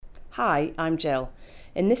Hi, I'm Jill.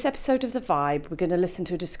 In this episode of The Vibe, we're going to listen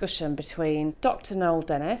to a discussion between Dr. Noel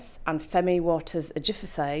Dennis and Femi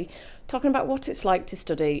Waters-Ajisafe talking about what it's like to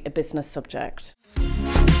study a business subject.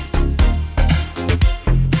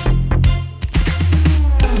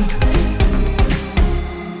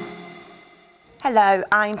 Hello,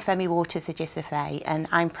 I'm Femi Waters-Ajisafe and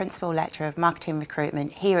I'm Principal Lecturer of Marketing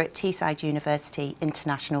Recruitment here at Teesside University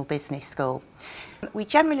International Business School. We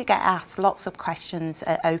generally get asked lots of questions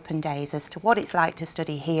at open days as to what it's like to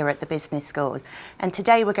study here at the business school, and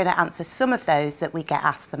today we're going to answer some of those that we get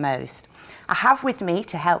asked the most. I have with me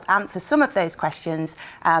to help answer some of those questions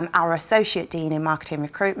our Associate Dean in Marketing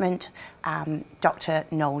Recruitment, Dr.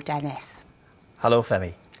 Noel Dennis. Hello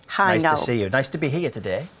Femi. Hi Nice Noel. to see you. Nice to be here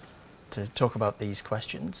today to talk about these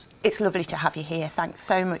questions. It's lovely to have you here. Thanks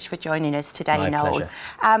so much for joining us today, My Noel.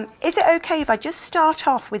 pleasure. Is it okay if I just start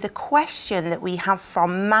off with a question that we have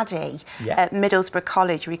from Maddie at Middlesbrough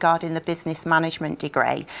College regarding the business management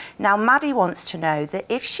degree? Now, Maddie wants to know that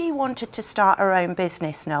if she wanted to start her own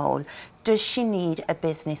business, Noel, does she need a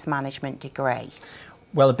business management degree?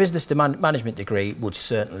 Well, a business management degree would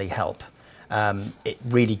certainly help. It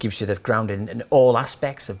really gives you the grounding in all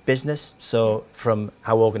aspects of business, so from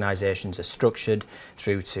how organisations are structured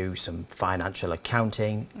through to some financial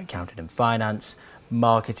accounting and finance,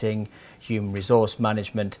 marketing, human resource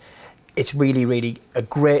management. It's really a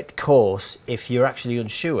great course if you're actually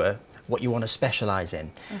unsure what you want to specialise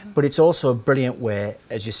in. But it's also a brilliant way,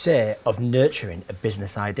 as you say, of nurturing a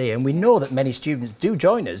business idea. And we know that many students do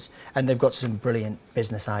join us and they've got some brilliant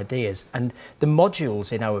business ideas. And the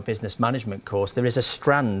modules in our business management course, there is a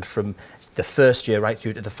strand from the first year right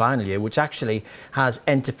through to the final year, which actually has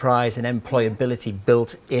enterprise and employability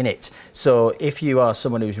built in it. So if you are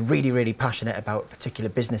someone who's really passionate about a particular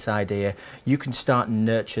business idea, you can start and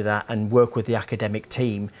nurture that and work with the academic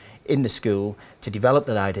team in the school to develop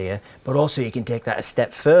that idea, but also you can take that a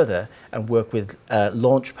step further and work with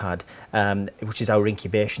Launchpad, which is our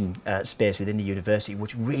incubation space within the university,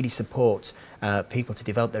 which really supports people to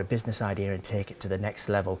develop their business idea and take it to the next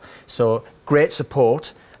level. So great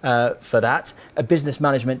support for that. A business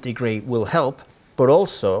management degree will help, but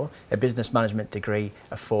also a business management degree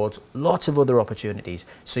affords lots of other opportunities.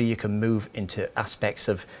 So you can move into aspects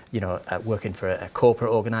of, working for a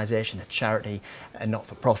corporate organisation, a charity, a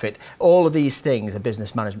not-for-profit. All of these things a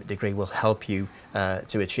business management degree will help you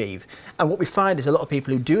to achieve. And what we find is a lot of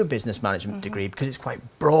people who do a business management degree, because it's quite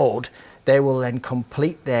broad, they will then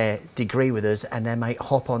complete their degree with us and they might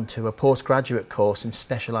hop onto a postgraduate course and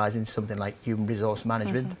specialise in something like human resource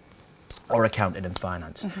management. Or accounting and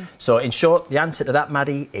finance. So in short, the answer to that,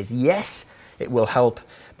 Maddie, is yes, it will help,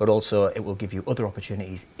 but also it will give you other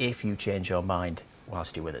opportunities if you change your mind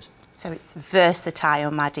whilst you're with us. So it's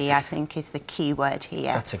versatile, Maddie, I think is the key word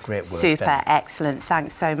here. That's a great word. Super, Femi. excellent.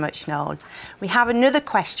 Thanks so much, Noel. We have another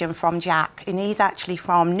question from Jack, and he's actually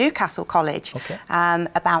from Newcastle College,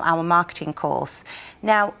 about our marketing course.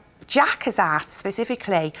 Now, Jack has asked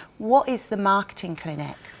specifically, what is the marketing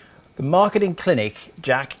clinic? The Marketing Clinic,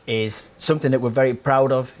 Jack, is something that we're very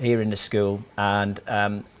proud of here in the school, and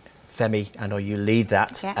Femi, I know you lead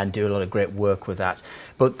that and do a lot of great work with that.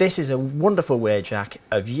 But this is a wonderful way, Jack,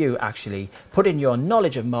 of you actually putting your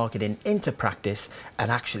knowledge of marketing into practice and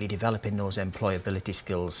actually developing those employability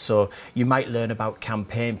skills. So you might learn about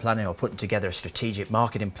campaign planning or putting together a strategic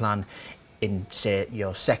marketing plan in, say,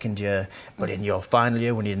 your second year, but in your final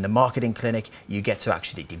year, when you're in the marketing clinic, you get to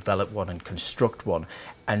actually develop one and construct one.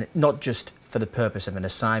 And not just for the purpose of an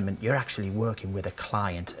assignment, you're actually working with a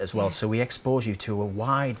client as well. So we expose you to a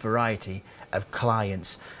wide variety of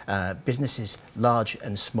clients, businesses large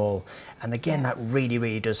and small. And again, that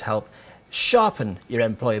really does help sharpen your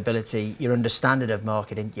employability, your understanding of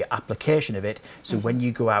marketing, your application of it. So when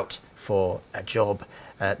you go out for a job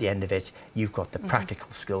at the end of it, you've got the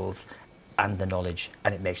practical skills and the knowledge,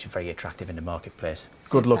 and it makes you very attractive in the marketplace.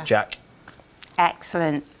 Good luck, Jack.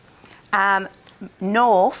 Excellent.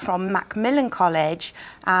 Noor from Macmillan College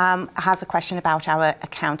has a question about our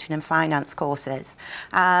accounting and finance courses.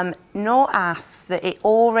 Noor asks that it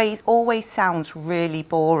always sounds really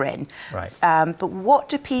boring. Right. But what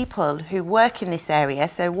do people who work in this area,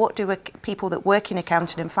 so what do people that work in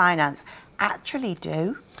accounting and finance actually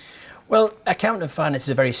do? Well, accounting and finance is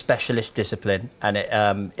a very specialist discipline, and it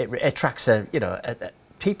attracts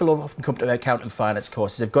people who often come to accounting and finance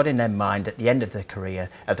courses have got in their mind at the end of their career,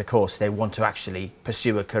 of the course, they want to actually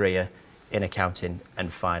pursue a career in accounting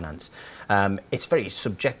and finance. It's very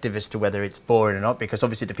subjective as to whether it's boring or not, because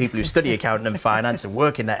obviously the people who study accounting and finance and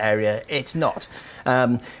work in that area, it's not.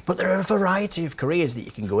 But there are a variety of careers that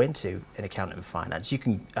you can go into in accounting and finance. You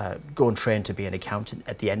can go and train to be an accountant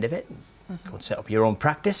at the end of it, Go and set up your own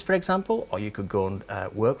practice, for example, or you could go and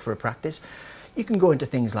work for a practice. You can go into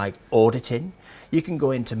things like auditing. You can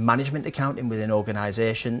go into management accounting within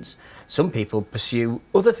organisations. Some people pursue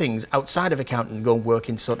other things outside of accounting and go and work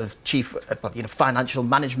in sort of chief, financial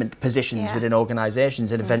management positions within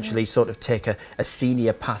organisations, and eventually sort of take a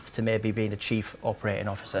senior path to maybe being a chief operating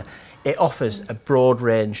officer. It offers a broad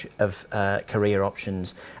range of career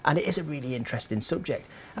options, and it is a really interesting subject.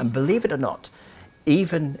 And believe it or not,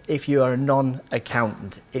 even if you are a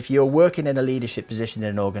non-accountant, if you're working in a leadership position in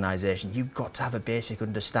an organisation, you've got to have a basic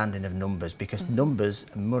understanding of numbers, because numbers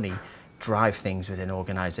and money drive things within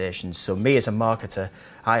organisations. So me as a marketer,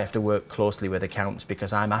 I have to work closely with accountants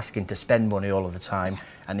because I'm asking to spend money all of the time,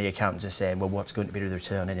 and the accountants are saying, well, what's going to be the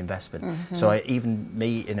return on investment? So even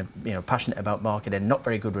me, passionate about marketing, not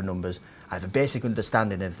very good with numbers, I have a basic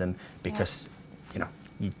understanding of them, because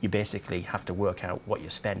you basically have to work out what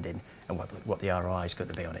you're spending and what the ROI is going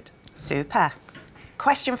to be on it. Super.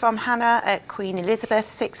 Question from Hannah at Queen Elizabeth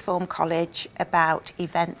Sixth Form College about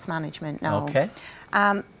events management now. Okay.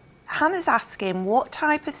 Hannah's asking, what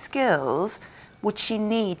type of skills would she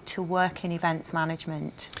need to work in events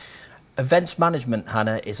management? Events management,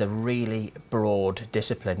 Hannah, is a really broad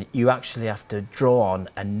discipline. You actually have to draw on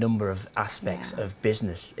a number of aspects of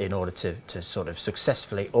business in order to sort of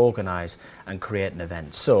successfully organise and create an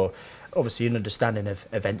event. So obviously an understanding of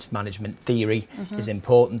events management theory is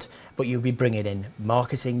important, but you'll be bringing in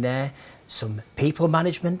marketing there, some people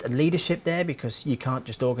management and leadership there, because you can't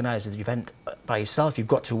just organise an event by yourself. You've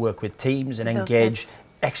got to work with teams and engage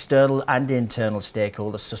external and internal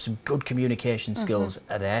stakeholders, so some good communication skills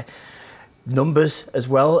are there. Numbers as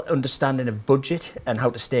well, understanding of budget and how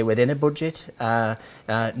to stay within a budget,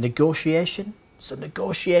 negotiation. So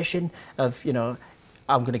negotiation of,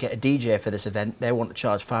 I'm going to get a DJ for this event, they want to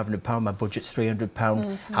charge £500, my budget's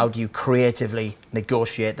 £300. How do you creatively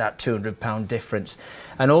negotiate that £200 difference?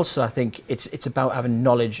 And also I think it's about having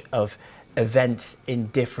knowledge of events in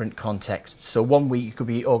different contexts. So one week you could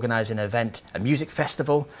be organising an event, a music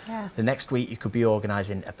festival. The next week you could be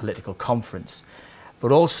organising a political conference.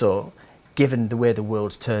 But also, given the way the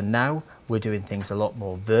world's turned now, we're doing things a lot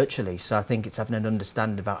more virtually. So I think it's having an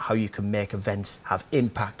understanding about how you can make events have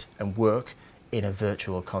impact and work in a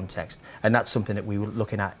virtual context. And that's something that we were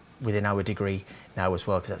looking at within our degree now as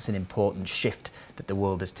well, because that's an important shift that the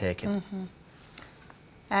world has taken.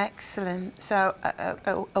 Excellent. So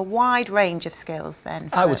a wide range of skills then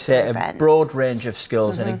for, I would say events. A broad range of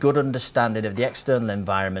skills and a good understanding of the external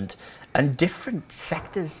environment and different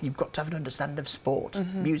sectors. You've got to have an understanding of sport,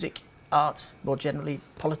 music, arts, more generally,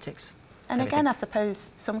 politics. And everything. again, I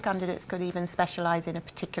suppose some candidates could even specialise in a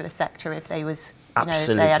particular sector if they was, if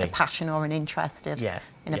Absolutely. they had a passion or an interest in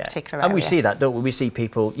a particular area. And we see that, don't we? We see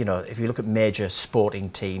people, if you look at major sporting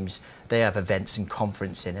teams, they have events and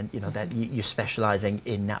conferencing, and that you're specialising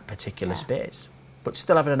in that particular space. But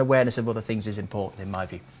still having an awareness of other things is important, in my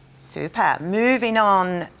view. Super. Moving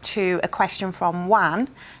on to a question from Juan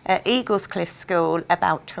at Eaglescliff School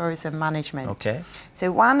about tourism management. Okay. So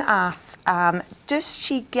Juan asks, does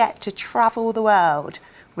she get to travel the world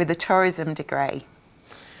with a tourism degree?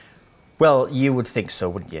 Well, you would think so,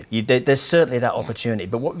 wouldn't you? There's certainly that opportunity.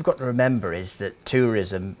 But what we've got to remember is that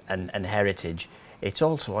tourism and heritage, it's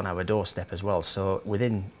also on our doorstep as well. So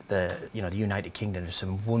within the United Kingdom, there's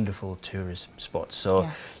some wonderful tourism spots. So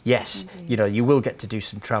yes, you will get to do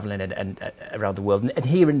some travelling and around the world. And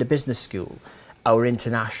here in the business school, our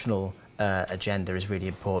international agenda is really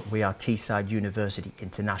important. We are Teesside University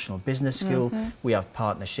International Business School. We have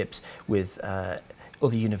partnerships with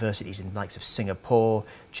other universities in the likes of Singapore,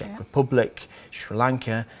 Czech Republic, Sri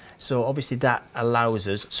Lanka. So obviously that allows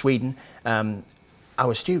us, Sweden,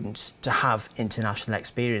 our students to have international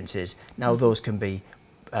experiences. Now those can be,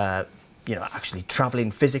 actually travelling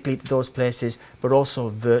physically to those places, but also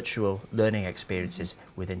virtual learning experiences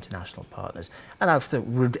with international partners. And I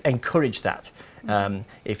would encourage that,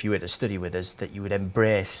 if you were to study with us, that you would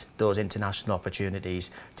embrace those international opportunities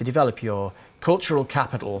to develop your cultural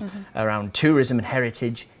capital around tourism and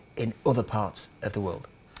heritage in other parts of the world.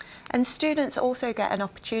 And students also get an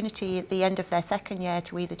opportunity at the end of their second year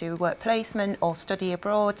to either do a work placement or study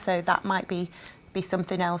abroad, so that might be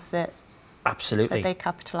something else that Absolutely. that they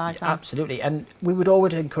capitalise on. Absolutely. And we would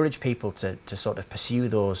always encourage people to sort of pursue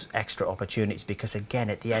those extra opportunities, because again,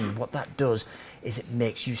 at the end, what that does is it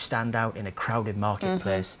makes you stand out in a crowded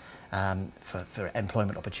marketplace for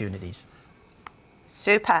employment opportunities.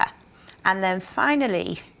 Super. And then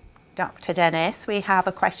finally, Dr. Dennis, we have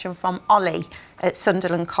a question from Ollie at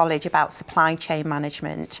Sunderland College about supply chain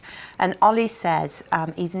management. And Ollie says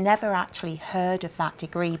he's never actually heard of that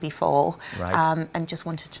degree before, and just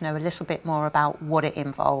wanted to know a little bit more about what it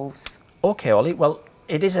involves. Okay, Ollie. Well,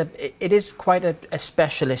 it is quite a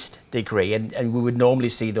specialist degree, and we would normally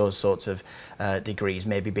see those sorts of degrees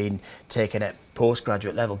maybe being taken at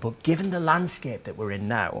postgraduate level. But given the landscape that we're in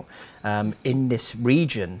now, in this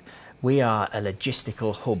region, we are a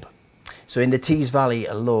logistical hub. So in the Tees Valley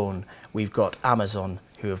alone, we've got Amazon,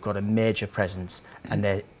 who have got a major presence, and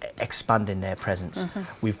they're expanding their presence.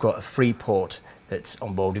 We've got a Freeport that's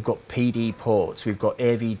on board. We've got PD Ports. We've got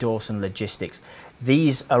AV Dawson Logistics.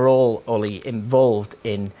 These are all, Ollie, involved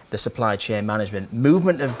in the supply chain management,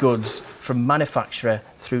 movement of goods from manufacturer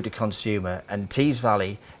through to consumer, and Tees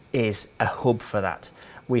Valley is a hub for that.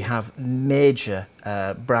 We have major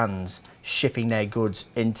brands shipping their goods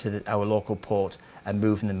into our local port and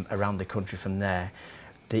moving them around the country from there.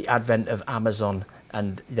 The advent of Amazon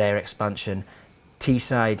and their expansion,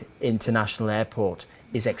 Teesside International Airport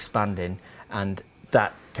is expanding, and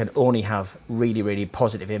that can only have really, really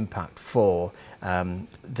positive impact for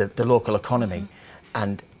the local economy.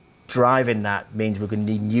 And driving that means we're going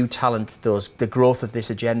to need new talent. The growth of this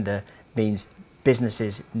agenda means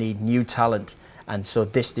businesses need new talent, and so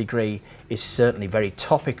this degree is certainly very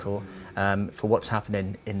topical for what's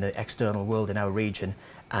happening in the external world in our region.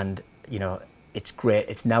 And you know, it's great.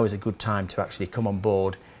 It's now is a good time to actually come on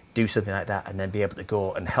board, do something like that, and then be able to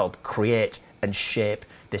go and help create and shape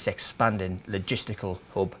this expanding logistical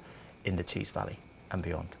hub in the Tees Valley and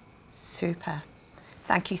beyond. Super.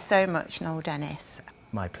 Thank you so much, Noel Dennis.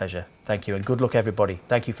 My pleasure. Thank you, and good luck, everybody.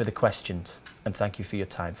 Thank you for the questions, and thank you for your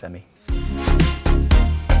time, Femi.